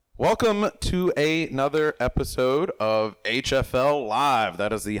Welcome to another episode of HFL Live.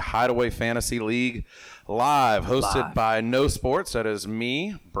 That is the Hideaway Fantasy League Live, hosted by No Sports. That is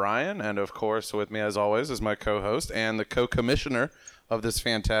me, Brian, and of course with me as always is my co-host and the co-commissioner of this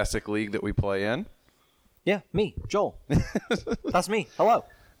fantastic league that we play in. Yeah, me, Joel. That's me. Hello.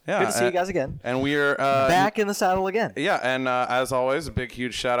 Yeah, good to see you guys again. And we're back in the saddle again. Yeah, and as always, a big,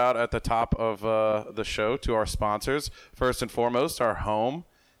 huge shout out at the top of the show to our sponsors. First and foremost, our home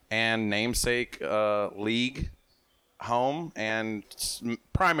and namesake league home and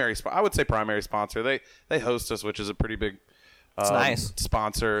primary sponsor. I would say primary sponsor. They host us, which is a pretty big nice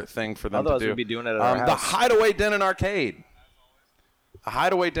sponsor thing for them Otherwise to do. We'd be doing it at our house. The Hideaway Den and Arcade. A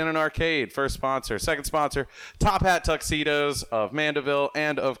Hideaway Den and Arcade, first sponsor. Second sponsor, Top Hat Tuxedos of Mandeville,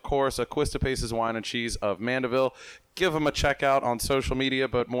 and of course, Acquista Paces Wine and Cheese of Mandeville. Give them a check out on social media,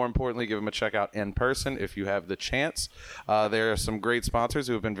 but more importantly, give them a check out in person if you have the chance. There are some great sponsors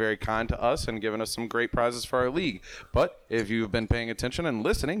who have been very kind to us and given us some great prizes for our league. But if you've been paying attention and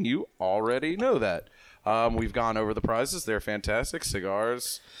listening, you already know that. We've gone over the prizes. They're fantastic.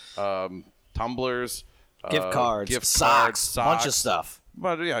 Cigars, tumblers, gift cards, socks, bunch of stuff.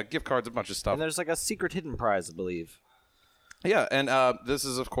 But yeah, gift cards, a bunch of stuff. And there's like a secret hidden prize, I believe. Yeah, and this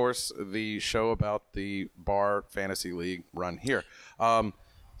is, of course, the show about the Bar Fantasy League run here.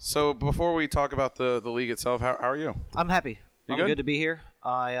 So before we talk about the league itself, how are you? I'm happy. You I'm good to be here.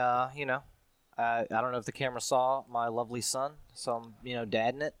 I don't know if the camera saw my lovely son, so I'm,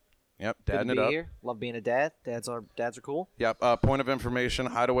 dadding it. Yep, Good dadding to it be up. here. Love being a dad. Dads are cool. Yep. Point of information: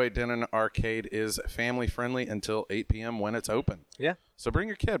 Hideaway Den and Arcade is family friendly until 8 p.m. when it's open. Yeah. So bring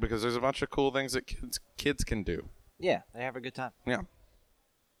your kid because there's a bunch of cool things that kids can do. Yeah, they have a good time. Yeah.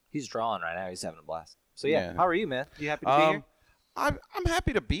 He's drawing right now. He's having a blast. So yeah. Yeah. How are you, man? You happy to be here? I'm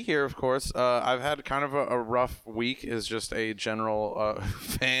happy to be here, of course. I've had kind of a rough week as just a general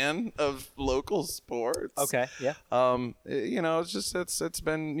fan of local sports. Okay. Yeah. It's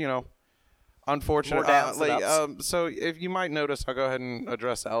been, unfortunate. More downs than ups. So if you might notice, I'll go ahead and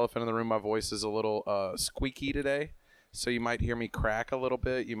address the elephant in the room. My voice is a little squeaky today. So you might hear me crack a little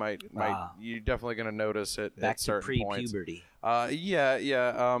bit. You're definitely going to notice it Back at certain to points. pre-puberty.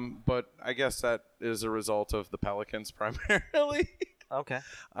 But I guess that is a result of the Pelicans primarily. Okay.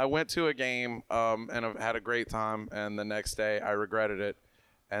 I went to a game and I had a great time, and the next day I regretted it.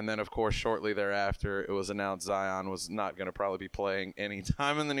 And then, of course, shortly thereafter, it was announced Zion was not going to probably be playing any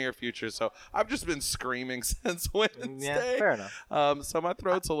time in the near future. So I've just been screaming since Wednesday. Yeah, fair enough. So my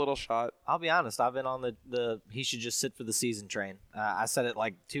throat's a little shot. I'll be honest. I've been on the he should just sit for the season train. I said it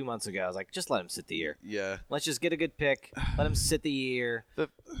like 2 months ago. I was like, just let him sit the year. Yeah. Let's just get a good pick. Let him sit the year.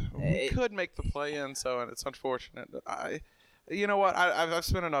 We could make the play-in, so it's unfortunate. You know what? I've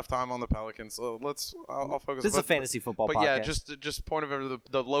spent enough time on the Pelicans. So I'll focus. This is a fantasy football podcast. Yeah, just point of view,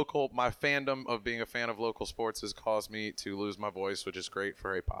 my fandom of being a fan of local sports has caused me to lose my voice, which is great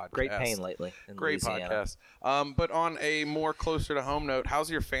for a podcast. Great pain lately. Great Louisiana. podcast. But on a more closer to home note,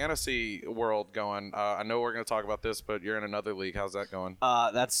 how's your fantasy world going? I know we're going to talk about this, but you're in another league. How's that going?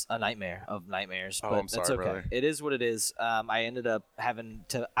 That's a nightmare of nightmares. But I'm sorry, that's okay. brother. It is what it is. I ended up having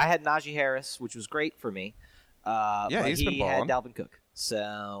to. I had Najee Harris, which was great for me. Yeah, but he's been he had balling. Dalvin Cook.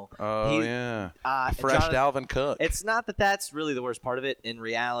 So fresh Dalvin Cook. It's not that's really the worst part of it. In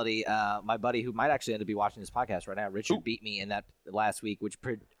reality, my buddy who might actually end up be watching this podcast right now, Richard, beat me in that last week, which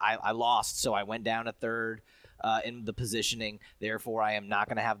I lost. So I went down a third in the positioning. Therefore, I am not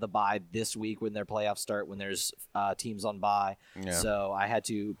going to have the bye this week when their playoffs start, when there's teams on bye. Yeah. So I had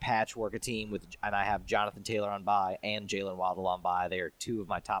to patchwork a team and I have Jonathan Taylor on bye and Jalen Waddle on bye. They are two of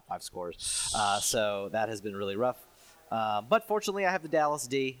my top 5 scorers. So that has been really rough. But fortunately, I have the Dallas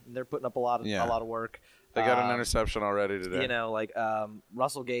D, and they're putting up a lot of work. They got an interception already today.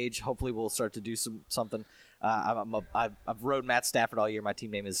 Russell Gage hopefully will start to do something. I've rode Matt Stafford all year. My team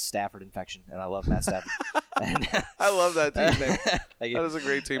name is Stafford Infection, and I love Matt Stafford. I love that team name. That is a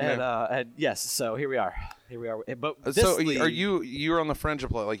great team name. And yes, so here we are. But this so league, you're on the fringe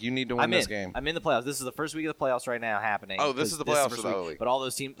of play? Like you need to win this game. I'm in the playoffs. This is the first week of the playoffs right now happening. Oh, this is the playoffs for the league. But all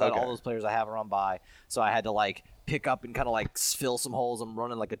those teams, all those players I have are on bye, so I had to pick up and kind of fill some holes. I'm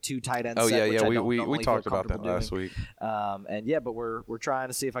running like a 2 tight end. Oh set, yeah. We talked about that last week. But we're trying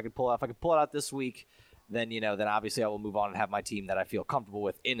to see if I could pull it. If I could pull it out this week, then obviously I will move on and have my team that I feel comfortable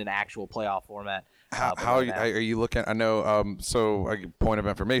with in an actual playoff format. How are you looking? I know. Point of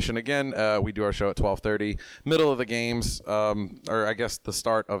information again. We do our show at 12:30, middle of the games, or I guess the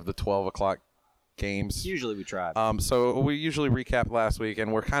start of the 12 o'clock games. Usually we try. So we usually recap last week,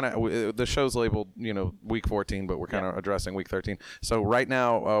 and we're kind of the show's labeled, week 14, but we're kind of addressing week 13. So right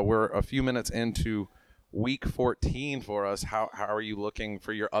now we're a few minutes into week 14 for us. How are you looking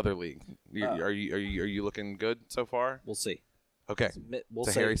for your other league? Are you looking good so far? We'll see. Okay, We'll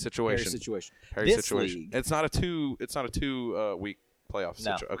it's a hairy situation. Hairy This situation. league, It's not a two week playoff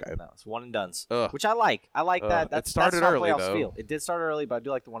situation. Okay. No, it's one and dones, Ugh. which I like. I like that. It started that's how early, playoffs though. feel. It did start early, but I do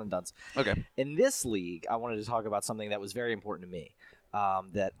like the one and dones. Okay. In this league, I wanted to talk about something that was very important to me.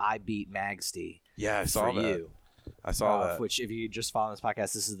 That I beat Magsty. Yeah, I saw for that. you. I saw that. Which, if you just follow this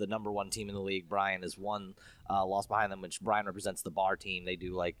podcast, this is the number one team in the league. Brian is one loss behind them, which Brian represents the bar team. They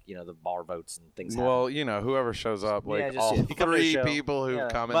do the bar votes and things. Well, whoever shows up, all if you come to the three show, people who've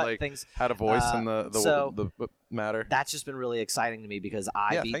come and had a voice in the matter. That's just been really exciting to me because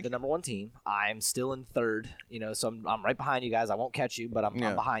I beat the number one team. I'm still in third, so I'm right behind you guys. I won't catch you, but I'm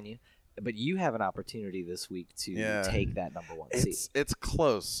behind you. But you have an opportunity this week to take that number one seed. It's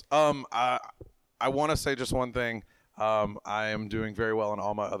close. I want to say just one thing. I am doing very well in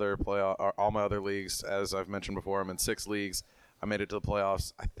all my other leagues. As I've mentioned before, I'm in 6 leagues. I made it to the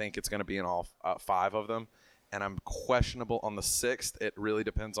playoffs. I think it's going to be in all 5 of them. And I'm questionable on the 6th. It really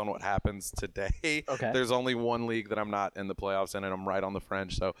depends on what happens today. Okay. There's only one league that I'm not in the playoffs in, and I'm right on the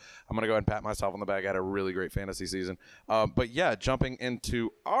fringe. So I'm going to go ahead and pat myself on the back. I had a really great fantasy season. But yeah, jumping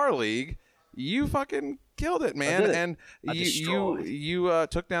into our league, you fucking killed it, man. And you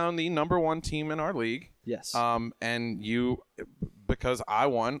took down the number one team in our league. Yes. And because I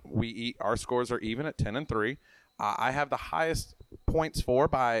won, our scores are even at 10-3. I have the highest points for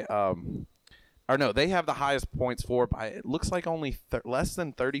by they have the highest points for by, it looks like only less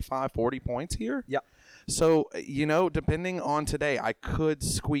than 35, 40 points here. Yep. So, depending on today, I could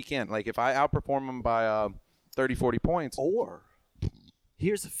squeak in. Like if I outperform them by 30, 40 points. Or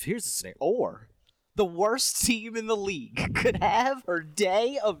here's the scenario. Or the worst team in the league could have her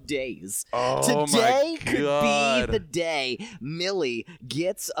day of days. Oh, Today my could God. be the day Millie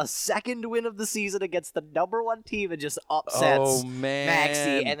gets a second win of the season against the number one team and just upsets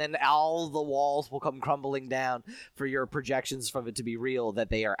Maxie. And then all the walls will come crumbling down for your projections from it to be real that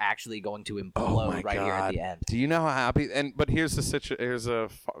they are actually going to implode here at the end. Do you know how happy? But here's the situation.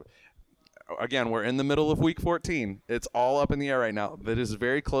 Again, we're in the middle of week 14. It's all up in the air right now. That is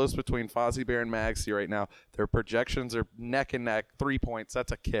very close between Fozzie Bear and Maxie right now. Their projections are neck and neck. 3 points.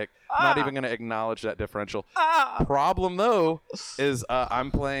 That's a kick. Not even going to acknowledge that differential. Problem, though, is I'm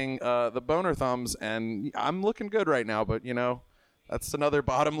playing the Boner Thumbs, and I'm looking good right now. But, that's another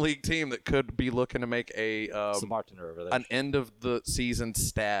bottom league team that could be looking to make it's the bartender over there. an end of the season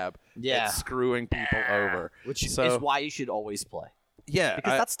stab Yeah. at screwing people over. Which is why you should always play. Yeah.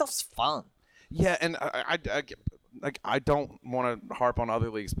 Because that stuff's fun. Yeah, and I don't want to harp on other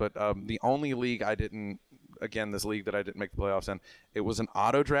leagues, but the only league this league that I didn't make the playoffs in, it was an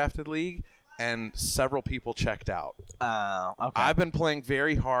auto-drafted league, and several people checked out. Oh, okay. I've been playing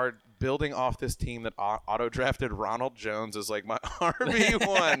very hard, building off this team that auto-drafted Ronald Jones as like my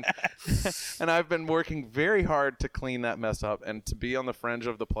RB1. And I've been working very hard to clean that mess up and to be on the fringe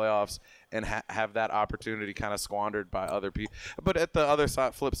of the playoffs and have that opportunity kind of squandered by other people. But at the other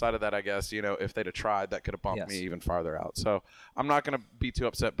side, flip side of that, I guess, if they'd have tried, that could have bumped me even farther out. So I'm not going to be too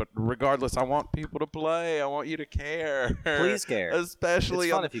upset. But regardless, I want people to play. I want you to care. Please care. Especially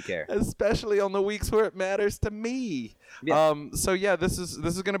it's fun if you care. Especially on the weeks where it matters to me. Yeah. So yeah, this is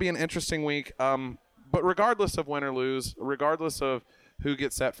going to be an interesting week. But regardless of win or lose, regardless of who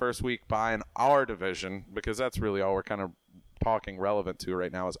gets that first week bye in our division, because that's really all we're kind of talking relevant to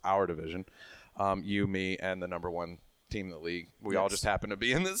right now is our division. You, me, and the number one team in the league. We all just happen to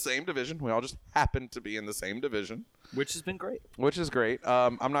be in the same division. Which has been great. Which is great.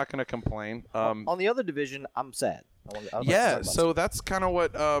 I'm not going to complain. On the other division, I'm sad. So that's kind of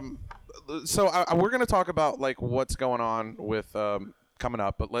what we're going to talk about like what's going on with coming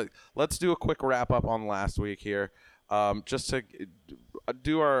up, but let's do a quick wrap up on last week here, just to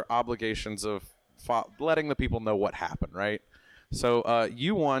do our obligations of letting the people know what happened, right? So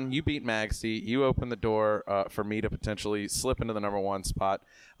you won, you beat Magsy, you opened the door for me to potentially slip into the number one spot.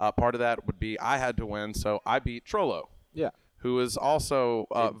 Part of that would be I had to win, so I beat Trollo. Yeah. Who is also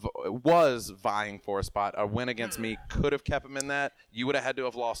was vying for a spot. A win against me could have kept him in that. You would have had to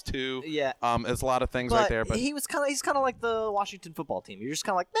have lost 2. Yeah. There's a lot of things right there. But he's kind of like the Washington football team. You're just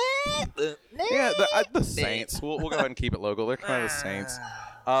kind of like, yeah, the Saints. We'll go ahead and keep it local. They're kind of the Saints.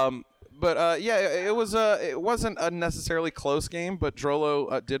 It wasn't a necessarily close game, but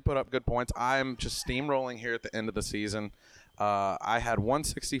Drollo did put up good points. I'm just steamrolling here at the end of the season. I had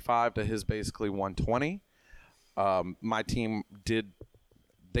 165 to his basically 120. My team did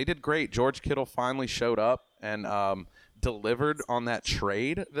great. George Kittle finally showed up and delivered on that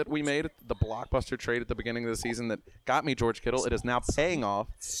trade that we made, the blockbuster trade at the beginning of the season that got me George Kittle. It is now paying off.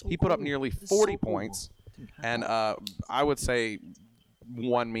 He put up nearly 40 points. and I would say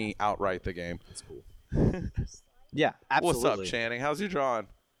won me outright the game. That's cool. Yeah, absolutely. What's up, Channing? How's your drawing?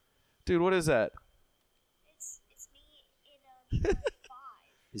 Dude, what is that? It's me in 5.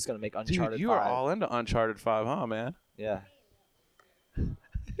 He's going to make Uncharted Dude, you 5. are all into Uncharted 5, huh, man? Yeah.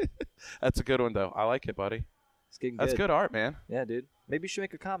 That's a good one, though. I like it, buddy. It's getting That's good art, man. Yeah, dude. Maybe you should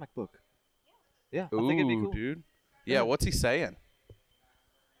make a comic book. Yeah, I Ooh, think it'd be cool. dude. Yeah, what's he saying?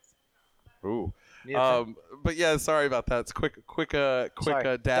 Ooh. Yeah, But yeah, sorry about that. It's quick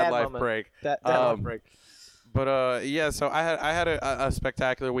Sorry. dad life moment. break. Dad life break. But yeah, so I had a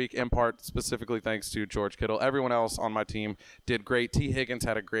spectacular week in part specifically thanks to George Kittle. Everyone else on my team did great. T. Higgins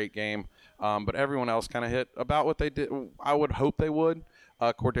had a great game, but everyone else kind of hit about what they did. I would hope they would.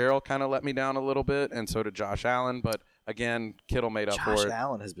 Cordero kind of let me down a little bit, and so did Josh Allen. But again, Kittle made up for it. Josh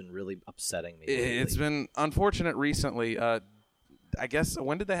Allen has been really upsetting me lately. It's been unfortunate recently. I guess,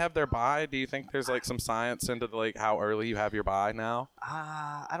 when did they have their bye? Do you think there's like some science into how early you have your bye now?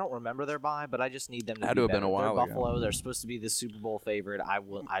 I don't remember their bye, but I just need them to Had be to have better. been a while They're ago. Buffalo. They're supposed to be the Super Bowl favorite.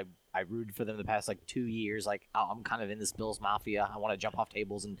 I rooted for them the past 2 years. I'm kind of in this Bills mafia. I want to jump off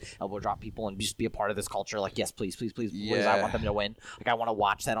tables and elbow drop people and just be a part of this culture. Yes, please, please, please. Yeah. I want them to win. I want to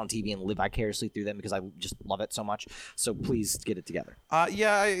watch that on TV and live vicariously through them because I just love it so much. So please get it together.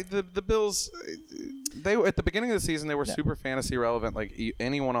 The Bills, they at the beginning of the season they were super fantasy relevant.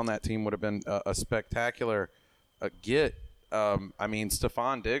 Anyone on that team would have been a spectacular get.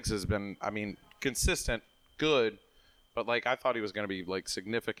 Stephon Diggs has been consistent, good. But I thought he was going to be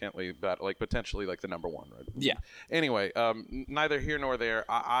significantly better, potentially the number one, right? Yeah. Anyway, neither here nor there.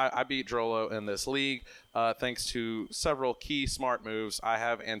 I beat Drolo in this league thanks to several key smart moves. I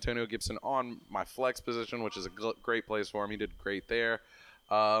have Antonio Gibson on my flex position, which is a great place for him. He did great there.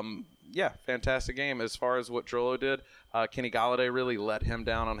 Fantastic game. As far as what Drolo did, Kenny Golladay really let him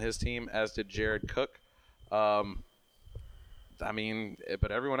down on his team, as did Jared Cook. But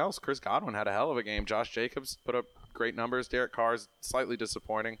everyone else, Chris Godwin had a hell of a game. Josh Jacobs put up great numbers. Derek Carr's slightly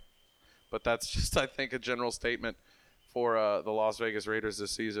disappointing, but that's just, I think, a general statement for the Las Vegas Raiders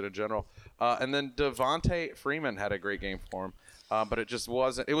this season in general. And then Devontae Freeman had a great game for him, but it just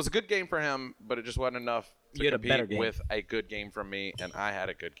wasn't. It was a good game for him, but it just wasn't enough to compete with a good game from me, and I had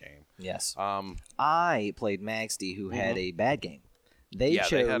a good game. Yes. I played Maxty, who had a bad game. They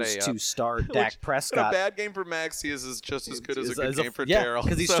chose to start Dak Prescott. A bad game for Maxie is just as good as a good game for Darryl.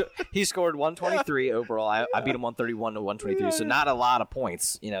 Because he scored 123 overall. I beat him 131 to 123, so not a lot of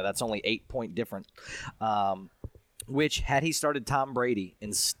points. That's only 8-point difference. Which, had he started Tom Brady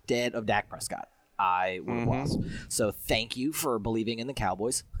instead of Dak Prescott, I would have lost. So thank you for believing in the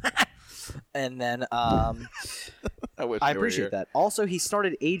Cowboys. And then I appreciate that. Also, he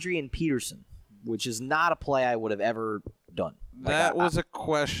started Adrian Peterson, which is not a play I would have ever done. That was a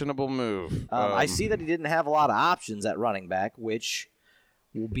questionable move. I see that he didn't have a lot of options at running back, which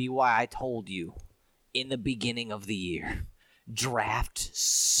will be why I told you in the beginning of the year, draft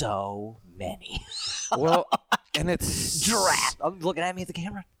so many. Well, and it's draft. I'm looking at me at the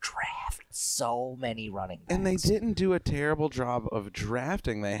camera. Draft so many running backs. And they didn't do a terrible job of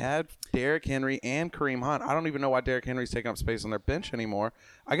drafting. They had Derrick Henry and Kareem Hunt. I don't even know why Derrick Henry's taking up space on their bench anymore.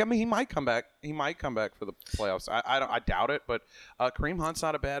 He might come back. He might come back for the playoffs. I doubt it, but Kareem Hunt's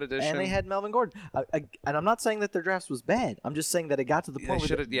not a bad addition. And they had Melvin Gordon. And I'm not saying that their draft was bad. I'm just saying that it got to the point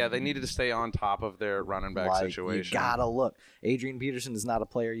where they needed to stay on top of their running back situation. You gotta look. Adrian Peterson is not a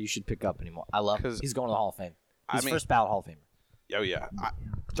player you should pick up anymore. I love him. He's going to the Hall of Fame. He's first ballot Hall of Famer. Oh yeah.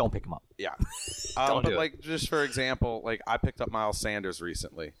 Don't pick him up. Yeah. Don't do it. Just for example, I picked up Miles Sanders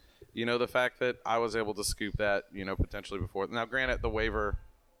recently. The fact that I was able to scoop that, potentially before. Now, granted, the waiver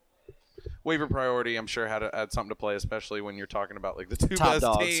priority, I'm sure had something to play, especially when you're talking about the two top best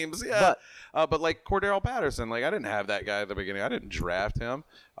dogs. teams. Yeah. But Cordero Patterson, I didn't have that guy at the beginning. I didn't draft him.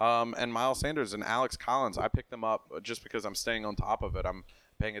 And Miles Sanders and Alex Collins, I picked them up just because I'm staying on top of it. I'm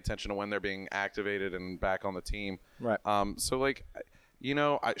paying attention to when they're being activated and back on the team. Right.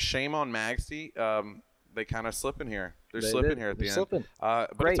 Shame on Maxey. They kind of slipping here. They're They slipping did. here at They're the slipping. end.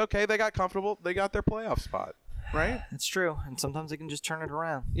 But Great. it's okay. They got comfortable. They got their playoff spot. Right? It's true. And sometimes they can just turn it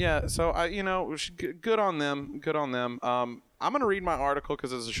around. Yeah. So, good on them. Good on them. I'm going to read my article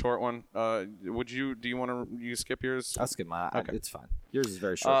because it's a short one. Do you want to skip yours? I'll skip mine. Okay. It's fine. Yours is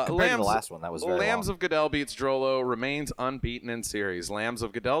very short. Compared to the last one, that was very Lambs long. of Goodell beats Drollo, remains unbeaten in series. Lambs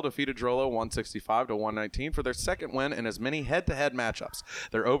of Goodell defeated Drollo 165-119 for their second win in as many head-to-head matchups.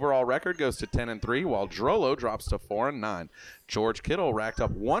 Their overall record goes to 10-3, while Drollo drops to 4-9. George Kittle racked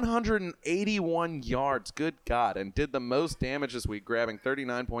up 181 yards, good God, and did the most damage this week, grabbing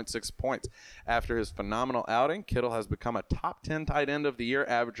 39.6 points. After his phenomenal outing, Kittle has become a top 10 tight end of the year,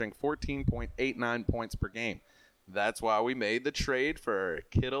 averaging 14.89 points per game. That's why we made the trade for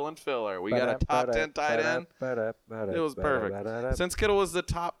Kittle and Filler. We got a top 10 tight end. It was perfect. Since Kittle was the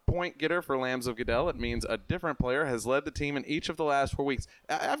top point getter for Lambs of Goodell, it means a different player has led the team in each of the last 4 weeks.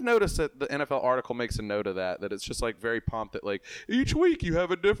 I've noticed that the NFL article makes a note of that it's just like very pumped that like each week you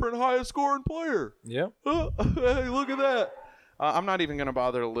have a different highest scoring player. Yeah. Hey, look at that. I'm not even going to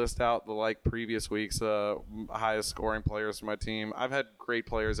bother to list out the previous week's highest scoring players for my team. I've had great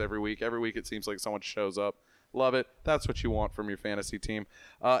players every week. Every week it seems like someone shows up. Love it. That's what you want from your fantasy team.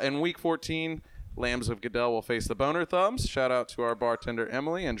 In Week 14, Lambs of Goodell will face the Boner Thumbs. Shout out to our bartender,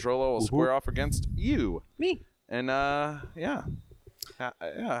 Emily. And Drollo will square off against you. Me. And, yeah.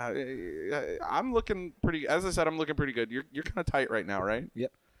 I'm looking pretty – as I said, I'm looking pretty good. You're kind of tight right now, right?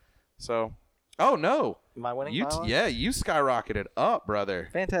 Yep. So – oh, no. Am I winning? You skyrocketed up, brother.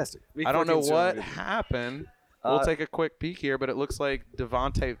 Fantastic. I don't know what happened. We'll take a quick peek here, but it looks like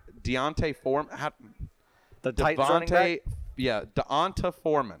Deontay Foreman – the Titans running back? Yeah, Deonta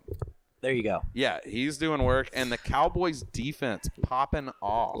Foreman. There you go. Yeah, he's doing work, and the Cowboys' defense popping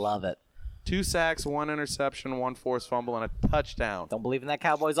off. Love it. 2 sacks, 1 interception, 1 forced fumble, and a touchdown. Don't believe in that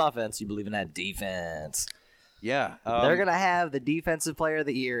Cowboys offense. You believe in that defense. Yeah. They're going to have the defensive player of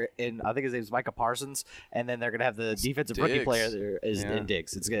the year in, I think his name is Micah Parsons, and then they're going to have the defensive rookie player there in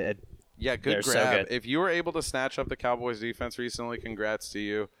Diggs. It's good. Yeah, good grab. So good. If you were able to snatch up the Cowboys defense recently, congrats to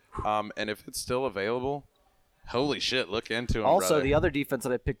you. And if it's still available, holy shit, look into them, Also, brother. the other defense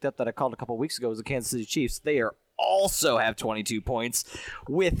that I picked up that I called a couple weeks ago was the Kansas City Chiefs. They also have 22 points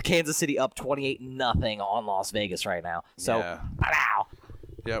with Kansas City up 28-0 on Las Vegas right now. So, wow.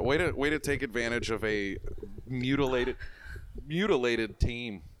 Yeah, way to take advantage of a mutilated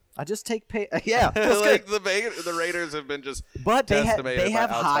team. I just take pay. Yeah, like the Raiders have been just but they decimated have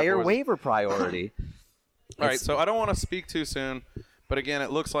by outside higher forces. waiver priority. All right, so I don't want to speak too soon, but again,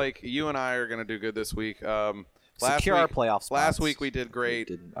 it looks like you and I are going to do good this week. Secure our playoff spots. Last week we did great.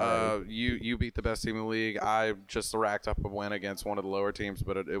 You beat the best team in the league. I just racked up a win against one of the lower teams,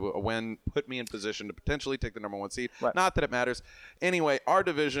 but a win put me in position to potentially take the number 1 seed. Right. Not that it matters. Anyway, our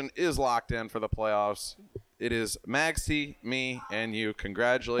division is locked in for the playoffs. It is Magsy, me, and you.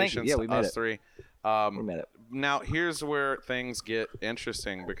 Congratulations to us three. We made it. Now, here's where things get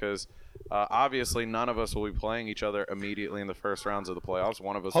interesting because obviously none of us will be playing each other immediately in the first rounds of the playoffs.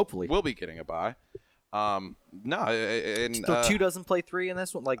 One of us Hopefully will be getting a bye. So 2 doesn't play 3 in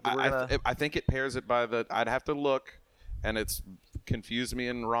this one? I think it pairs it by the – I'd have to look, and it's confused me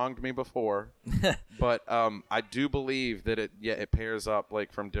and wronged me before. But I do believe that it pairs up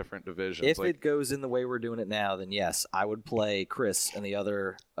like from different divisions. If it goes in the way we're doing it now, then yes, I would play Chris and the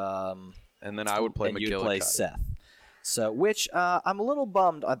other and then I would play and McGillicuddy. you'd play Seth. So, which I'm a little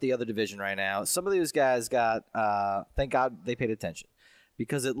bummed at the other division right now. Some of these guys got thank God they paid attention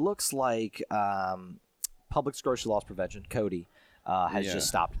because it looks like Publix Grocery Loss Prevention, Cody, has just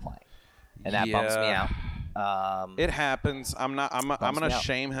stopped playing, and that bums me out. It happens. I'm gonna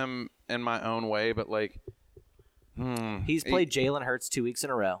shame him in my own way, but like, he's played Jalen Hurts 2 weeks in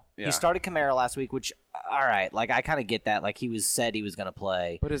a row. Yeah. He started Kamara last week, which all right, like I kind of get that. Like he said he was gonna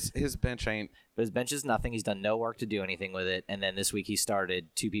play, but his bench ain't. But his bench is nothing. He's done no work to do anything with it. And then this week he started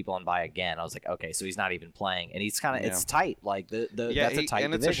 2 people on bye again. I was like, okay, so he's not even playing, and he's kind of it's tight. Like that's a tight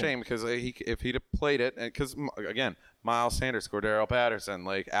and division. it's a shame because if he'd have played it, because again, Miles Sanders, Cordero Patterson,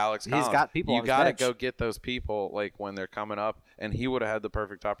 like Alex Collins, he's got people. You got got to go get those people like when they're coming up, and he would have had the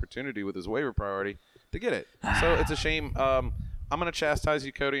perfect opportunity with his waiver priority to get it. So it's a shame. I'm gonna chastise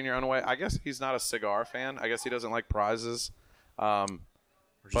you, Cody, in your own way. I guess he's not a cigar fan. I guess he doesn't like prizes.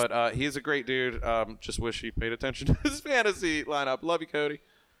 But he's a great dude. Just wish he paid attention to his fantasy lineup. Love you, Cody.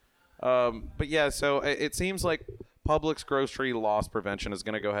 But yeah, so it seems like Publix Grocery Loss Prevention is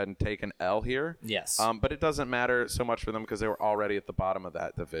going to go ahead and take an L here. Yes. But it doesn't matter so much for them because they were already at the bottom of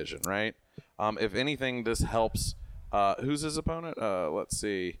that division, right? If anything, this helps. Who's his opponent? Let's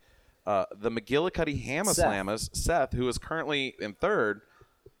see. The McGillicuddy Hamaslamas, Seth, who is currently in third.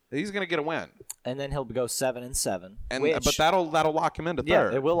 He's going to get a win. And then he'll go 7-7. But that'll lock him into third.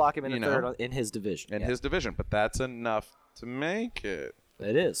 Yeah, it will lock him into third in his division. In his division, but that's enough to make it.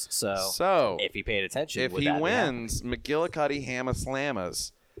 It is. So if he paid attention, if he wins, McGillicuddy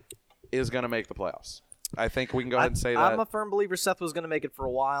Hamaslamas is going to make the playoffs. I think we can go ahead and say that. I'm a firm believer Seth was going to make it for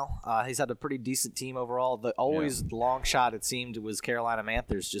a while. He's had a pretty decent team overall. The long shot, it seemed, was Carolina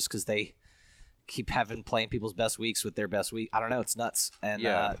Panthers just because they keep playing people's best weeks with their best week. I don't know. It's nuts. And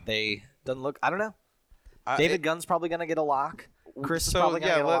they doesn't look – I don't know. David Gunn's probably going to get a lock. Chris is probably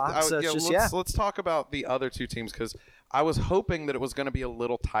going to get a lock. So it's just, let's talk about the other two teams because I was hoping that it was going to be a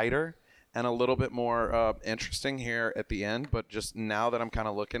little tighter and a little bit more interesting here at the end. But just now that I'm kind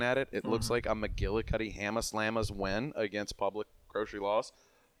of looking at it, it looks like a McGillicuddy Hamas-Lamas win against Public Grocery Loss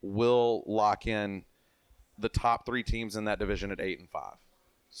will lock in the top 3 teams in that division at 8-5.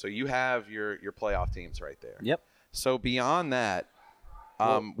 So you have your playoff teams right there. Yep. So beyond that,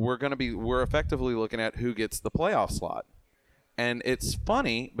 we're effectively looking at who gets the playoff slot. And it's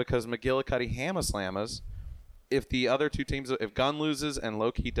funny because McGillicuddy Hamas-Lamas, if the other two teams, if Gunn loses and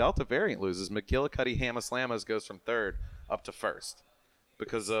Low-Key Delta Variant loses, McGillicuddy Hamas-Lamas goes from 3rd up to 1st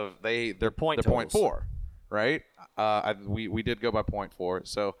because of they're point 0.4, right? We did go by 0.4,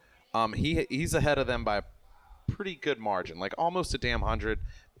 so he's ahead of them by a pretty good margin, like almost a damn 100.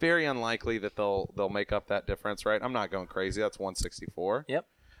 Very unlikely that they'll make up that difference, right? I'm not going crazy. That's 164. Yep.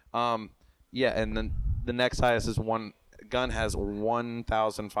 Yeah, and then the next highest is Gunn has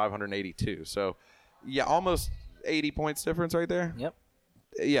 1,582. So, yeah, almost 80 points difference right there. Yep.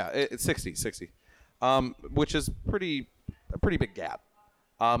 Yeah, it's 60, which is a pretty big gap.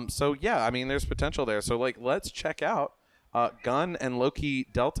 So, yeah, I mean, there's potential there. So, let's check out Gunn and Low-Key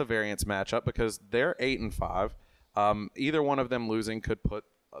Delta Variants matchup because they're 8-5. Either one of them losing could put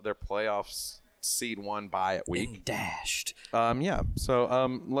their playoffs seed 1 bye at week. And dashed. Yeah.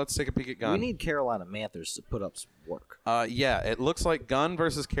 So let's take a peek at Gunn. We need Carolina Panthers to put up some work. Yeah, it looks like Gunn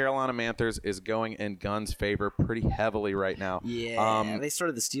versus Carolina Panthers is going in Gunn's favor pretty heavily right now. Yeah. They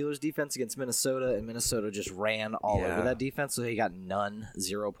started the Steelers defense against Minnesota, and Minnesota just ran all over that defense, so he got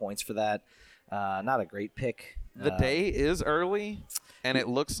 0 points for that. Not a great pick. The day is early, and it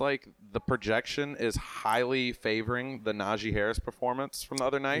looks like the projection is highly favoring the Najee Harris performance from the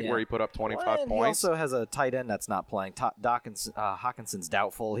other night where he put up 25 points. He also has a tight end that's not playing. Hawkinson's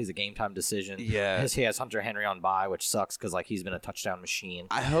doubtful. He's a game-time decision. Yeah. He has Hunter Henry on bye, which sucks because he's been a touchdown machine.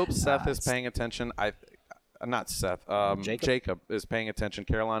 I hope Seth is paying attention. Not Seth. Jacob is paying attention.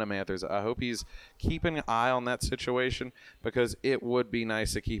 Carolina Panthers. I hope he's keeping an eye on that situation because it would be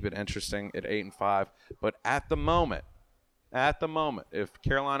nice to keep it interesting at 8-5. But at the moment, if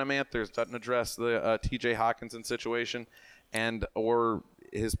Carolina Panthers doesn't address the T.J. Hawkinson situation, or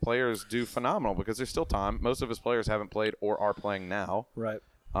his players do phenomenal because there's still time. Most of his players haven't played or are playing now. Right.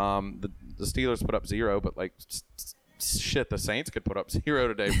 The Steelers put up 0, but shit, the Saints could put up 0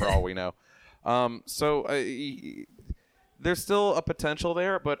 today for all we know. So there's still a potential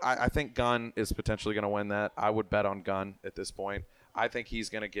there, but I think Gunn is potentially going to win that. I would bet on Gunn at this point. I think he's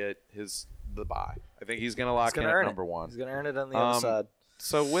going to get the bye. I think he's going to lock in at number 1. He's going to earn it on the other side.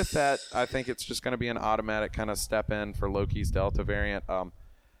 So with that, I think it's just going to be an automatic kind of step in for Low-Key's Delta Variant.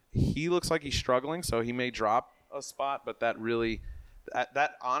 He looks like he's struggling, so he may drop a spot, but that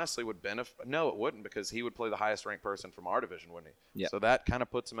honestly would benefit. No, it wouldn't because he would play the highest ranked person from our division, wouldn't he? Yeah. So that kind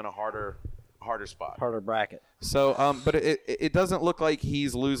of puts him in a harder spot. Harder bracket. So, but it doesn't look like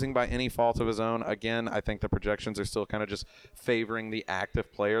he's losing by any fault of his own. Again, I think the projections are still kind of just favoring the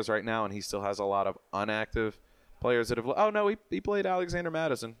active players right now, and he still has a lot of inactive players that have. Oh no, he played Alexander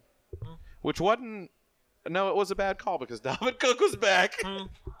Madison, which wasn't. No, it was a bad call because Dalvin Cook was back.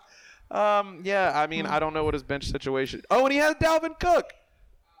 Yeah, I mean, I don't know what his bench situation. Oh, and he had Dalvin Cook.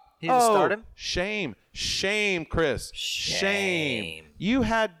 He didn't start him? Shame, Chris. Shame. You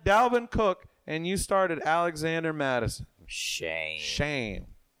had Dalvin Cook and you started Alexander Madison. Shame.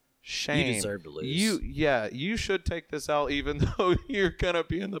 You deserve to lose. You should take this L even though you're gonna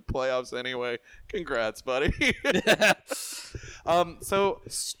be in the playoffs anyway. Congrats, buddy. So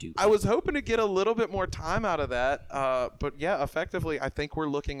stupid. I was hoping to get a little bit more time out of that, but yeah, effectively, I think we're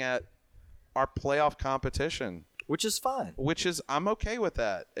looking at our playoff competition, which is fine. I'm okay with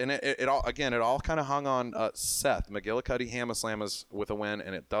that, and it all kind of hung on Seth McGillicuddy Hamas-Lamas with a win,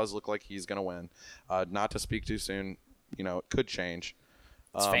 and it does look like he's gonna win. Not to speak too soon, it could change.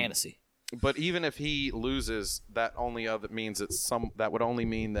 It's fantasy. But even if he loses, that would only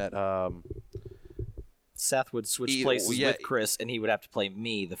mean that Seth would switch places with Chris, and he would have to play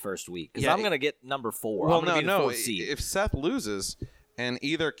me the first week because I'm going to get number 4. Well, I'm gonna be the 4th seed. If Seth loses and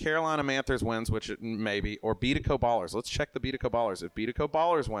either Carolina Panthers wins, which it maybe, or Beatico Ballers. Let's check the Beatico Ballers. If Beatico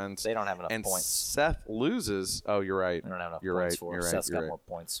Ballers wins, They don't have enough and points. Seth loses. Oh, you're right. They don't have enough You're points right. for You're us. right. Seth's You're got right. more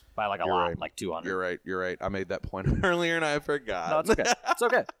points by like a You're lot, right. like 200. You're right. You're right. I made that point earlier and I forgot. No, it's okay. It's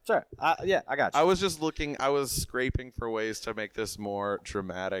okay. It's all right. Yeah, I got you. I was just looking. I was scraping for ways to make this more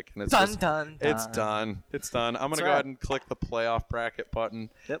dramatic, and it's Dun, just, dun, It's dun. done. It's done. I'm gonna That's go right. ahead and click the playoff bracket button.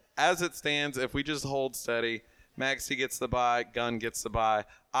 Yep. As it stands, if we just hold steady, Maxie gets the bye, Gunn gets the bye.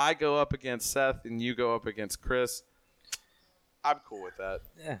 I go up against Seth, and you go up against Chris. I'm cool with that.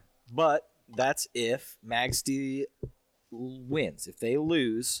 Yeah. But that's if Magsty wins. If they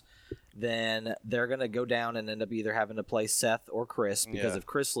lose, then they're going to go down and end up either having to play Seth or Chris, because Yeah. if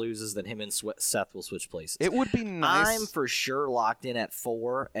Chris loses, then him and Seth will switch places. It would be nice. I'm for sure locked in at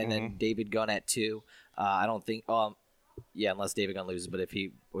 4, and Mm-hmm. then David Gunn at 2. I don't think yeah, unless David Gunn loses, but if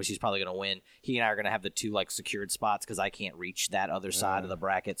which he's probably going to win, he and I are going to have the 2 like secured spots because I can't reach that other side of the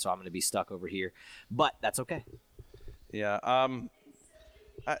bracket, so I'm going to be stuck over here. But that's okay. Yeah.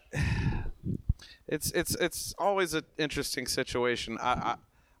 It's always an interesting situation.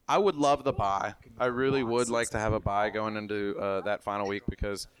 I would love the bye. I really would like to have a bye going into that final week,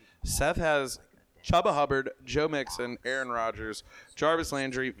 because Seth has Chubba Hubbard, Joe Mixon, Aaron Rodgers, Jarvis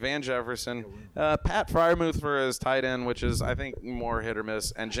Landry, Van Jefferson, Pat Fryermuth for his tight end, which is, I think, more hit or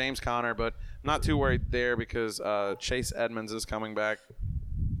miss, and James Conner, but not too worried there because Chase Edmonds is coming back.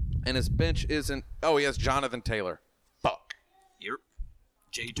 And his bench isn't – oh, he has Jonathan Taylor. Fuck. Yep.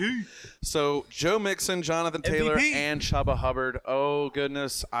 JT. So Joe Mixon, Jonathan Taylor, MVP. and Chubba Hubbard. Oh,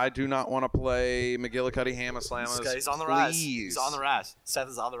 goodness. I do not want to play McGillicuddy Hamaslamas. He's on the rise. Please. He's on the rise. Seth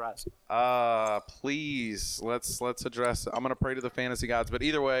is on the rise. Please. Let's address it. I'm going to pray to the fantasy gods. But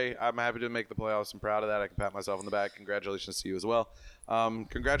either way, I'm happy to make the playoffs. I'm proud of that. I can pat myself on the back. Congratulations to you as well.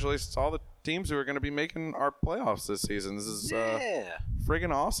 Congratulations to all the teams who are going to be making our playoffs this season. This is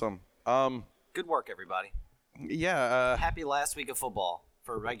friggin' awesome. Good work, everybody. Yeah. Happy last week of football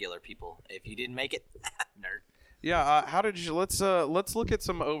for regular people. If you didn't make it, nerd. Yeah, how did you? Let's look at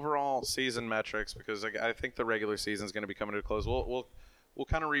some overall season metrics, because I think the regular season is going to be coming to a close. We'll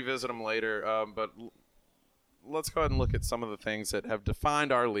kind of revisit them later, but let's go ahead and look at some of the things that have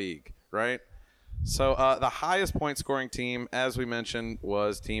defined our league, right? So the highest point scoring team, as we mentioned,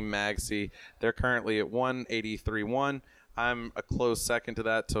 was Team Magsy. They're currently at 183-1. I'm a close second to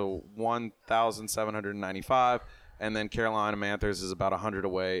that, to 1,795. And then Carolina Panthers is about 100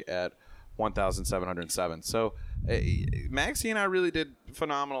 away at 1,707. So Maxie and I really did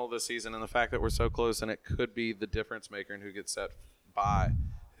phenomenal this season, and the fact that we're so close and it could be the difference maker in who gets set by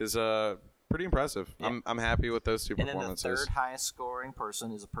is pretty impressive. Yeah. I'm happy with those two And then the performances. third highest scoring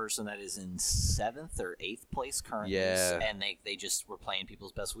person is a person that is in 7th or 8th place currently. Yeah. And they just were playing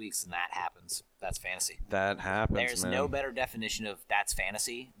people's best weeks, and that happens. That's fantasy. That happens, There's man. no better definition of that's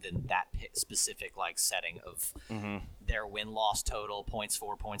fantasy than that specific like setting of their win-loss total, points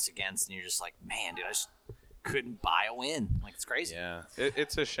for, points against, and you're just like, man, dude, I just couldn't buy a win. Like, it's crazy. Yeah,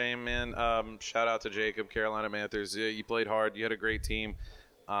 it's a shame, man. Shout out to Jacob, Carolina Panthers. Yeah, you played hard. You had a great team,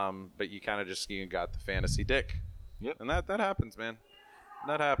 but you kind of just got the fantasy dick. Yep. And that happens, man.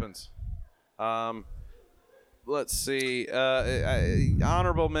 That happens. Let's see.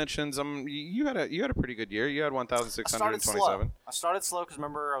 Honorable mentions. You had a pretty good year. You had 1,627. I started slow because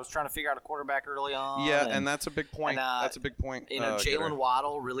remember I was trying to figure out a quarterback early on. Yeah, and that's a big point. and, That's a big point. Jalen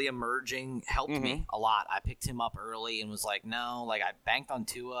Waddle really emerging helped me a lot. I picked him up early and was like, no, like I banked on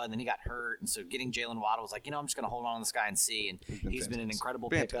Tua, and then he got hurt, and so getting Jalen Waddle was like, I'm just gonna hold on to this guy and see. And he's been an incredible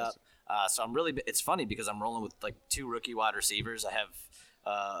pickup. So I'm really. It's funny because I'm rolling with like 2 rookie wide receivers. I have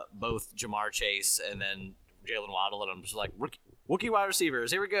both Jamar Chase and then Jalen Waddle, and I'm just like rookie wide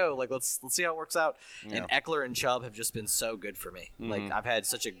receivers. Here we go. Like let's see how it works out. Yeah. And Eckler and Chubb have just been so good for me. Like I've had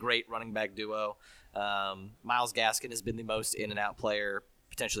such a great running back duo. Myles Gaskin has been the most in and out player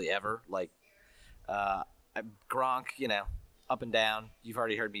potentially ever. Like Gronk, up and down. You've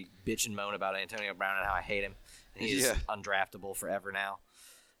already heard me bitch and moan about Antonio Brown and how I hate him. And he is undraftable forever now.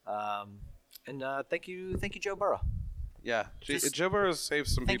 And thank you, Joe Burrow. Yeah, Joe Burrow saved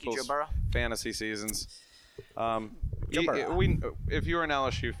some Thank you, people's Joe Burrow. fantasy seasons. Joe Burrow. If you were an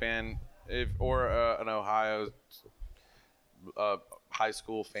LSU fan, or an Ohio high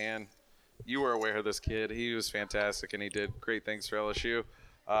school fan, you were aware of this kid. He was fantastic, and he did great things for LSU.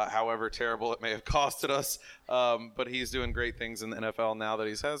 However terrible it may have costed us, but he's doing great things in the NFL now that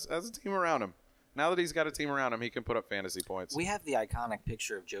he has a team around him. Now that he's got a team around him, he can put up fantasy points. We have the iconic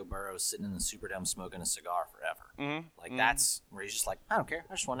picture of Joe Burrow sitting in the Superdome smoking a cigar forever. That's where he's just like, I don't care.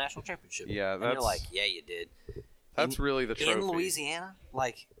 I just won a national championship. Yeah, and you're like, yeah, you did. That's really the trophy. In Louisiana,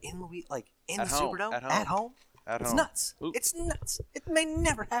 in the At home, Superdome, at home. at It's home. nuts. Ooh. It's nuts. It may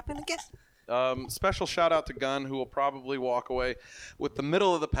never happen again. Special shout out to Gunn, who will probably walk away with the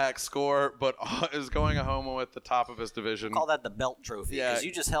middle of the pack score, but is going home with the top of his division. Call that the belt trophy. Yeah. Because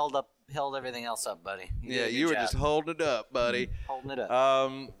you just held everything else up, buddy. You did a good you were job. just holding it up, buddy. Holding it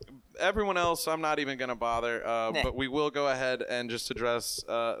up. Everyone else, I'm not even going to bother, but we will go ahead and just address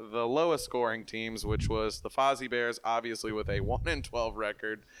the lowest scoring teams, which was the Fozzie Bears, obviously with a 1-12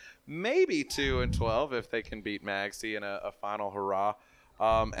 record, maybe 2-12 if they can beat Magsy in a final hurrah.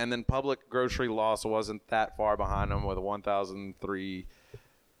 And then Public Grocery Loss wasn't that far behind them with a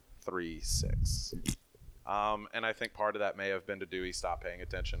 1,336. And I think part of that may have been to Dewey stopped paying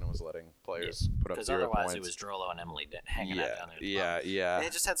attention and was letting players put up 0 Because otherwise points. it was Drollo and Emily hanging out down there. Yeah. And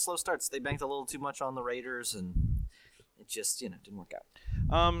it just had slow starts. They banked a little too much on the Raiders, and it just didn't work out.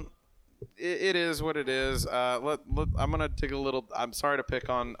 It is what it is. I'm gonna take a little. I'm sorry to pick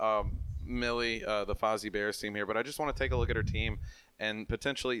on Millie, the Fozzie Bears team here, but I just want to take a look at her team and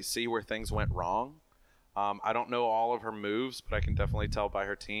potentially see where things went wrong. I don't know all of her moves, but I can definitely tell by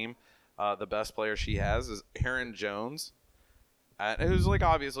her team. The best player she has is Aaron Jones, who's like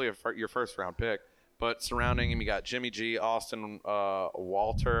obviously your first round pick. But surrounding him, you got Jimmy G, Austin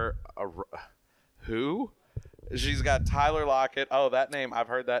Walter. Who? She's got Tyler Lockett. Oh, that name. I've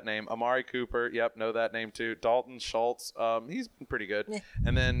heard that name. Amari Cooper. Yep, know that name too. Dalton Schultz. He's been pretty good. Yeah.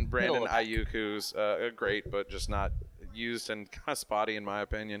 And then Brandon Ayuk, who's great, but just not used and kind of spotty in my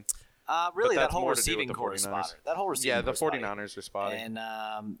opinion. Really, that whole receiving core is spotty. That whole receiving the 49ers are spotty. And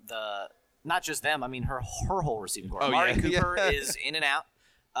not just them. I mean, her whole receiving core. Oh, Amari yeah. Cooper is in and out.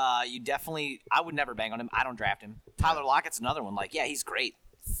 I would never bang on him. I don't draft him. Tyler Lockett's another one. Like, yeah, he's great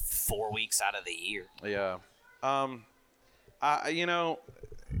 4 weeks out of the year. Yeah. I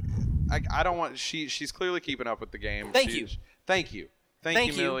don't want. She's clearly keeping up with the game. Thank you.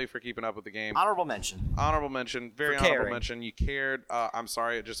 Thank you, Millie, for keeping up with the game. Honorable mention. Very honorable mention. You cared. I'm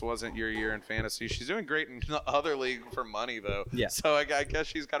sorry, it just wasn't your year in fantasy. She's doing great in the other league for money, though. Yeah. So I guess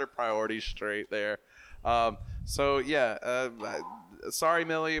she's got her priorities straight there. Sorry,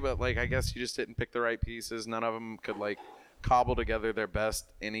 Millie, but like I guess you just didn't pick the right pieces. None of them could like cobble together their best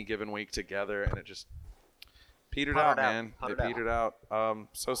any given week together, and it just petered out, man. It petered out.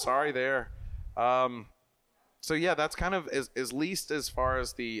 So sorry there. So yeah, that's kind of as least as far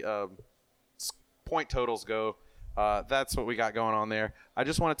as the point totals go. That's what we got going on there. I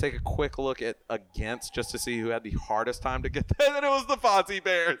just want to take a quick look at against just to see who had the hardest time to get there. And it was the Fozzie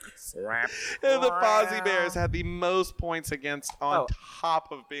Bears. And the Fozzie Bears had the most points against on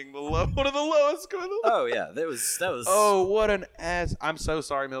top of being one of the lowest. Oh yeah, that was. Oh, what an ass! I'm so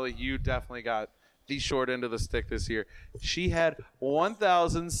sorry, Millie. You definitely got the short end of the stick this year. She had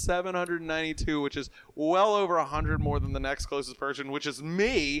 1,792, which is well over 100 more than the next closest person, which is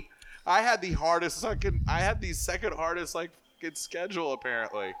me. I had the second hardest schedule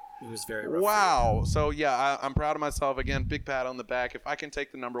apparently. It was very rough. Wow. So yeah, I'm proud of myself again. Big pat on the back. If I can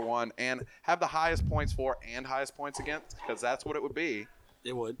take the number one and have the highest points for and highest points against, because that's what it would be.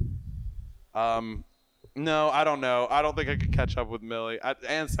 It would. No, I don't know. I don't think I could catch up with Millie.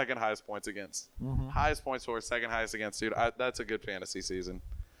 And second highest points against. Mm-hmm. Highest points for, second highest against, dude. That's a good fantasy season.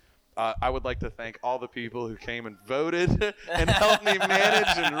 I would like to thank all the people who came and voted and helped me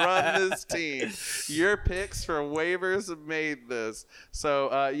manage and run this team. Your picks for waivers have made this. So,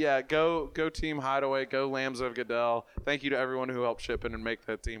 go Team Hideaway. Go Lambs of Goodell. Thank you to everyone who helped ship in and make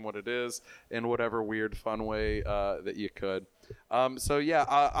that team what it is in whatever weird, fun way that you could.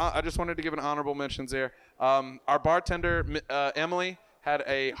 I just wanted to give an honorable mentions there. Our bartender, Emily, had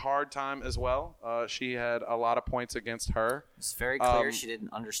a hard time as well. She had a lot of points against her. It's very clear she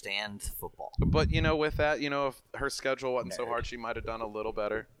didn't understand football. But, with that, if her schedule wasn't so hard, she might have done a little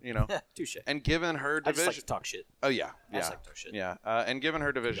better, Touche. And given her division. I just like to talk shit. Oh, yeah. I just like to talk shit. Yeah. And given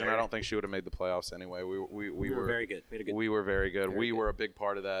her division, I don't think she would have made the playoffs anyway. We were very good. We were very good. We were a big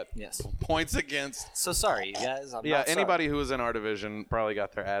part of that. Yes. Points against. So sorry, you guys. Anybody who was in our division probably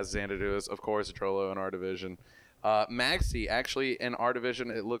got their ass handed to us. Of course, Drollo in our division. Maxie, actually, in our division,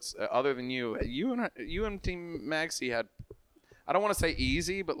 it looks, other than you and Team Maxie had, I don't want to say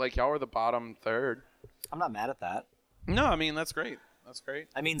easy, but y'all were the bottom third. I'm not mad at that. No, I mean, that's great.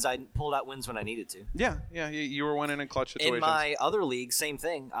 That means I pulled out wins when I needed to. Yeah, you were winning in clutch situations. In my other league, same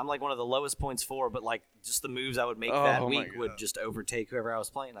thing. I'm one of the lowest points for, but just the moves I would make that week would just overtake whoever I was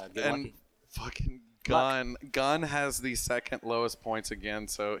playing. I'd get lucky. Fucking Gunn has the second lowest points again,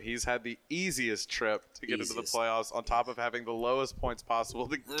 so he's had the easiest trip to get into the playoffs on top of having the lowest points possible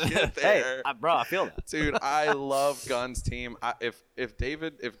to get there. Bro, I feel that. Dude, I love Gunn's team. If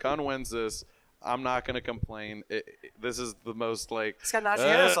Gunn wins this, I'm not going to complain. This is the most like. He's got Najee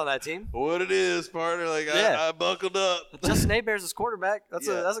Harris on that team. What it is, partner. Like Yeah. I buckled up. Justin Heber's his quarterback. That's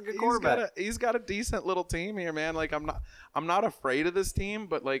a good quarterback. He's got a decent little team here, man. Like I'm not afraid of this team,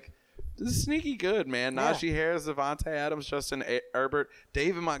 but like this is sneaky good, man. Yeah. Najee Harris, Devontae Adams, Justin Herbert,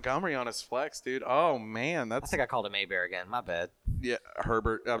 David Montgomery on his flex, dude. Oh man, I think I called him Heber again. My bad. yeah,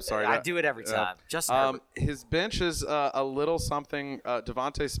 Herbert. I'm sorry. I do it every time. Justin Herbert. His bench is a little something.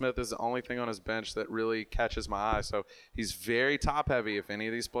 Devontae Smith is the only thing on his bench that really catches my eye. So he's very top heavy. If any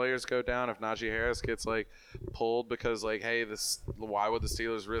of these players go down, if Najee Harris gets like pulled because like, hey, why would the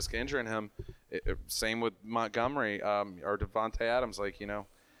Steelers risk injuring him? Same with Montgomery or Devontae Adams. Like, you know,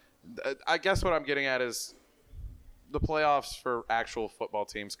 I guess what I'm getting at is the playoffs for actual football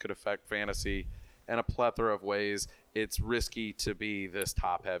teams could affect fantasy in a plethora of ways. It's risky to be this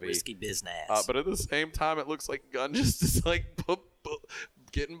top heavy. Risky business. But at the same time, it looks like Gunn just is like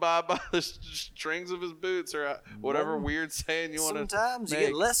getting by the strings of his boots or whatever weird saying you want to Sometimes you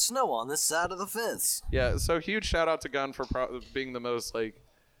get less snow on this side of the fence. Yeah, so huge shout out to Gunn for being the most like,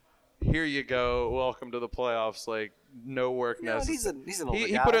 here you go, welcome to the playoffs, like no work necessary. He's an older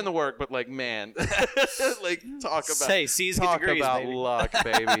He guy. put in the work, but like, man, like talk about Hey, C's get degrees, about baby. luck,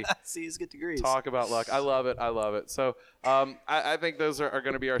 baby. C's get degrees. Talk about luck. I love it. So I think those are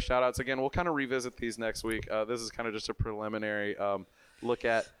going to be our shout outs. Again, we'll kind of revisit these next week. This is kind of just a preliminary look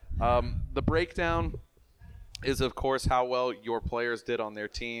at the breakdown is, of course, how well your players did on their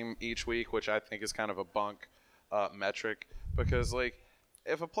team each week, which I think is kind of a bunk metric because, like,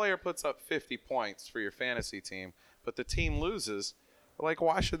 if a player puts up 50 points for your fantasy team, but the team loses, like,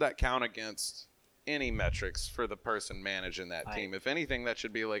 why should that count against any metrics for the person managing that team? If anything, that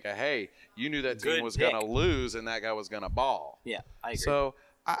should be like hey, you knew that team was going to lose and that guy was going to ball. Yeah, I agree. So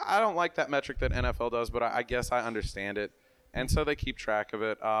I don't like that metric that NFL does, but I guess I understand it. And so they keep track of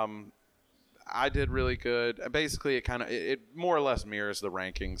it. I did really good. Basically, it more or less mirrors the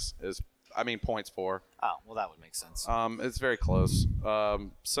rankings points for. Oh, well, that would make sense. It's very close.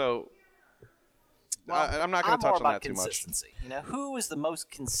 So I'm not going to touch on that too much. Consistency. You know, who is the most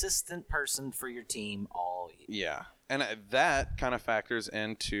consistent person for your team all year? Yeah, and that kind of factors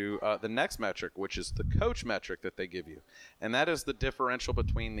into the next metric, which is the coach metric that they give you, and that is the differential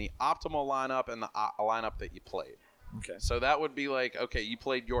between the optimal lineup and the lineup that you played. Okay. So that would be like, okay, you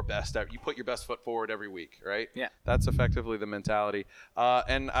played your best. You put your best foot forward every week, right? Yeah. That's effectively the mentality.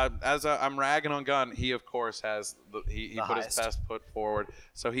 I'm ragging on Gunn, he of course has he put highest. his best foot forward.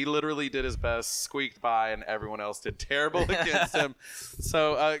 So he literally did his best, squeaked by, and everyone else did terrible against him.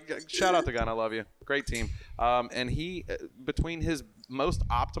 So shout out to Gunn, I love you, great team. And he between his most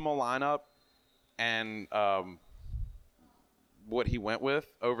optimal lineup and what he went with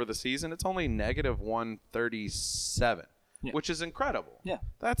over the season, it's only negative 137, which is incredible. Yeah.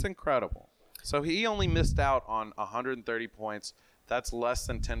 That's incredible. So he only missed out on 130 points. That's less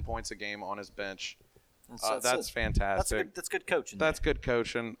than 10 points a game on his bench. That's fantastic. That's good coaching. That's good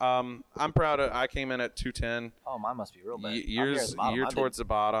coaching. I'm proud of. I came in at 210. Oh, mine must be real bad. You're towards the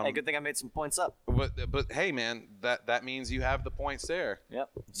bottom. Hey, good thing I made some points up. But hey, man, that means you have the points there. Yep.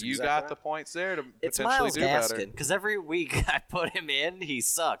 You got the points there to It's potentially Myles do better. Gaskin, because every week I put him in, he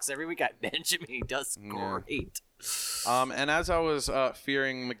sucks. Every week I bench him, he does great. And as I was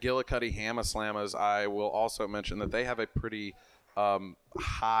fearing McGillicuddy Hamaslamas, I will also mention that they have a pretty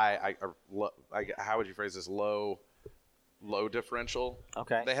high, how would you phrase this? Low differential.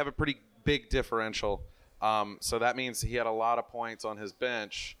 Okay. They have a pretty big differential. So that means he had a lot of points on his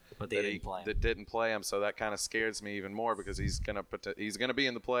bench, but that didn't play him. So that kind of scares me even more because he's gonna be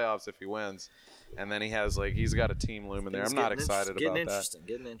in the playoffs if he wins, and then he's got a team looming there. I'm not excited about that.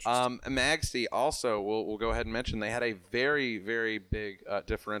 Getting interesting. Magsty also, we'll go ahead and mention they had a very, very big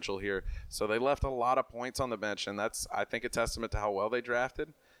differential here. So they left a lot of points on the bench, and that's, I think, a testament to how well they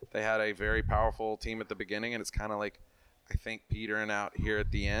drafted. They had a very powerful team at the beginning, and it's kind of like, I think, petering out here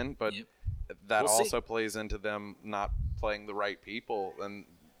at the end. But that also plays into them not playing the right people. And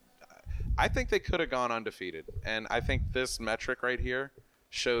I think they could have gone undefeated. And I think this metric right here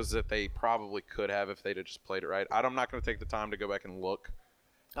shows that they probably could have if they'd have just played it right. I'm not going to take the time to go back and look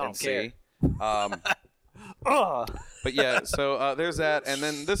and see. But yeah, so there's that. And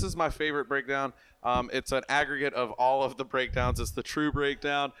then this is my favorite breakdown. It's an aggregate of all of the breakdowns. It's the true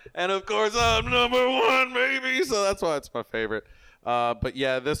breakdown. And of course, I'm number one, baby. So that's why it's my favorite. But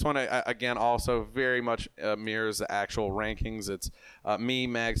yeah, this one, again, also very much mirrors the actual rankings. It's me,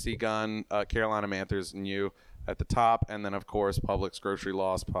 Magsy, Gunn, Carolina Panthers, and you at the top. And then, of course, Publix, Grocery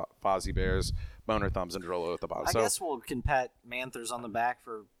Loss, Fozzie Bears, Boner Thumbs, and Drollo at the bottom. I guess we can pat Manthers on the back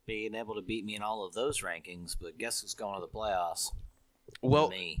for being able to beat me in all of those rankings. But guess who's going to the playoffs? Well,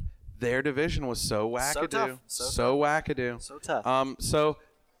 me. their division was so wackadoo. tough. So wackadoo. So tough. So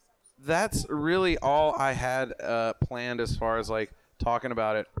that's really all I had planned as far as like talking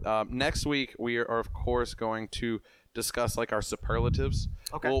about it. Next week we are of course going to discuss like our superlatives.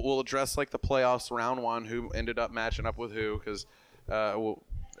 Okay. We'll address like the playoffs round 1, who ended up matching up with who, because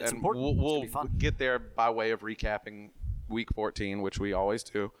It's important. It's we'll gonna be fun. get there by way of recapping week 14, which we always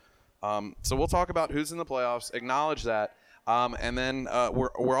do. So we'll talk about who's in the playoffs, acknowledge that. And then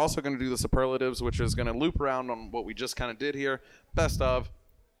we're also going to do the superlatives, which is going to loop around on what we just kind of did here. Best of.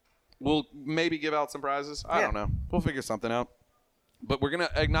 We'll maybe give out some prizes. I don't know. We'll figure something out. But we're going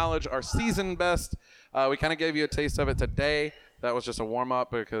to acknowledge our season best. We kind of gave you a taste of it today. That was just a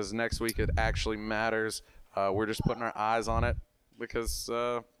warm-up because next week it actually matters. We're just putting our eyes on it because,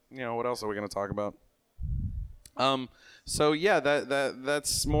 what else are we going to talk about? So yeah,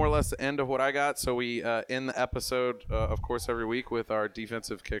 that's more or less the end of what I got. So we end the episode, of course, every week with our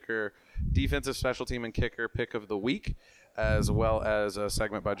defensive special team and kicker pick of the week, as well as a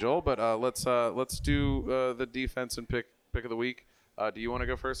segment by Joel. But let's do the defense and pick of the week. Do you want to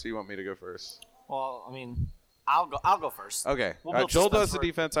go first, or do you want me to go first? Well, I mean, I'll go first. Okay. We'll build Joel suspense does the for-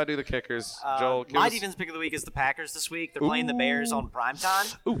 defense. I do the kickers. Joel, give my us- defense pick of the week is the Packers this week. They're playing the Bears on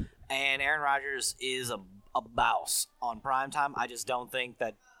primetime. Ooh. And Aaron Rodgers is a bouse on primetime. I just don't think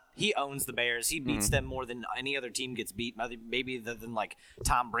that he owns the Bears. He beats them more than any other team gets beat, maybe than like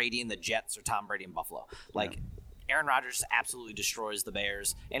Tom Brady and the Jets or Tom Brady and Buffalo. Like Aaron Rodgers absolutely destroys the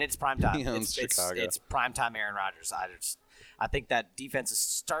Bears, and it's primetime. He owns Chicago. It's primetime Aaron Rodgers. I think that defense is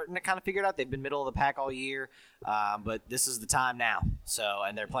starting to kind of figure it out. They've been middle of the pack all year, but this is the time now. So,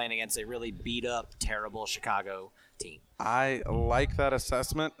 and they're playing against a really beat up, terrible Chicago team. I like that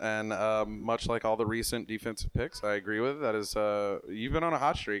assessment, and much like all the recent defensive picks, I agree with it. That is, you've been on a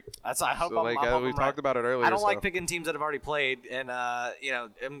hot streak. I hope So, I'm right. we talked about it earlier. I don't so. like picking teams that have already played, and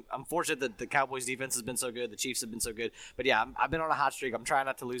I'm fortunate that the Cowboys defense has been so good, the Chiefs have been so good. But yeah, I've been on a hot streak. I'm trying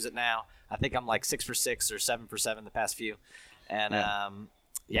not to lose it now. I think I'm like 6 for 6 or 7 for 7 the past few, and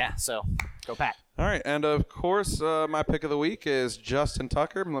so go Pack. All right, and of course, my pick of the week is Justin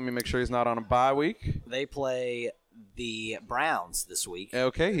Tucker. Let me make sure he's not on a bye week. They play the Browns this week.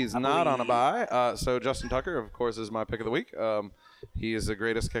 Okay, he's not on a bye. So Justin Tucker, of course, is my pick of the week. He is the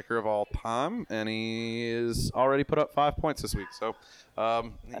greatest kicker of all time, and he is already put up 5 points this week. So,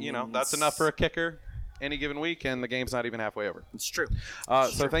 that's enough for a kicker any given week, and the game's not even halfway over. It's true.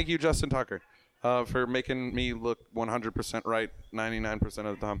 So thank you, Justin Tucker, for making me look 100% right 99%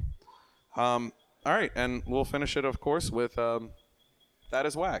 of the time. All right, and we'll finish it, of course, with That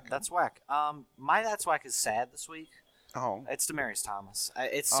Is Whack. That's whack. My That's Whack is sad this week. Oh. It's Demaryius Thomas.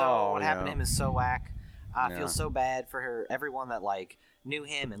 What happened to him is so whack. I Yeah. feel so bad for everyone that like knew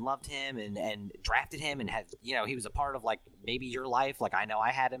him and loved him and drafted him and had he was a part of like maybe your life. Like I know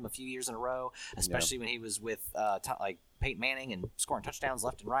I had him a few years in a row, especially when he was with like Peyton Manning and scoring touchdowns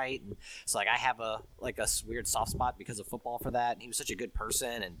left and right. And it's like I have a weird soft spot because of football for that. And he was such a good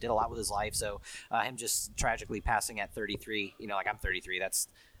person and did a lot with his life. So him just tragically passing at 33. Like I'm 33. That's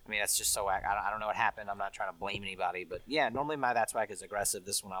just so whack. I don't know what happened. I'm not trying to blame anybody, but yeah, normally my That's Whack is aggressive.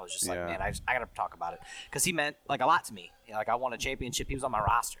 This one I was just like, man, I got to talk about it because he meant like a lot to me. Like I won a championship. He was on my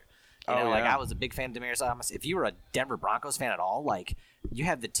roster. Like I was a big fan of Demaryius Thomas. If you were a Denver Broncos fan at all, like you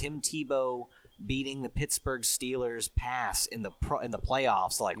have the Tim Tebow beating the Pittsburgh Steelers pass in the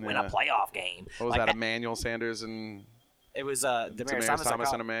playoffs, like win a playoff game. What was like, that? Emmanuel Sanders and it was Demaryius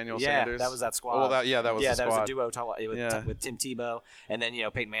Thomas and Emmanuel Yeah, Sanders. that was that squad. Oh, that was the that squad. was a duo with Tim Tebow, and then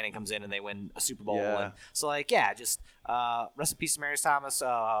Peyton Manning comes in and they win a Super Bowl. Yeah. And so just rest in peace, Demaryius Thomas.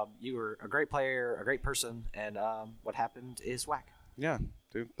 You were a great player, a great person, and what happened is whack. Yeah,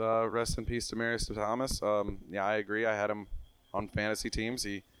 dude. Rest in peace, Demaryius Thomas. I agree. I had him on fantasy teams.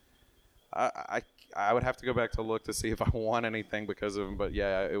 I would have to go back to look to see if I won anything because of him. But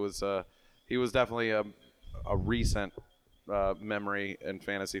yeah, it was he was definitely a recent memory in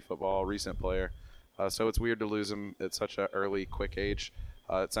fantasy football, recent player. So it's weird to lose him at such an early, quick age.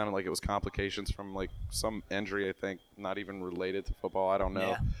 It sounded like it was complications from like some injury, I think, not even related to football. I don't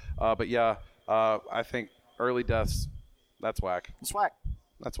know. Yeah. I think early deaths, that's whack. It's whack.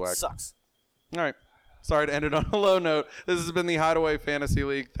 That's whack. Sucks. All right. Sorry to end it on a low note. This has been the Hideaway Fantasy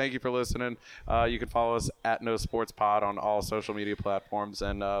League. Thank you for listening. You can follow us at No Sports Pod on all social media platforms.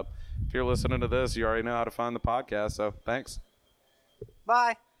 And if you're listening to this, you already know how to find the podcast. So thanks.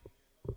 Bye.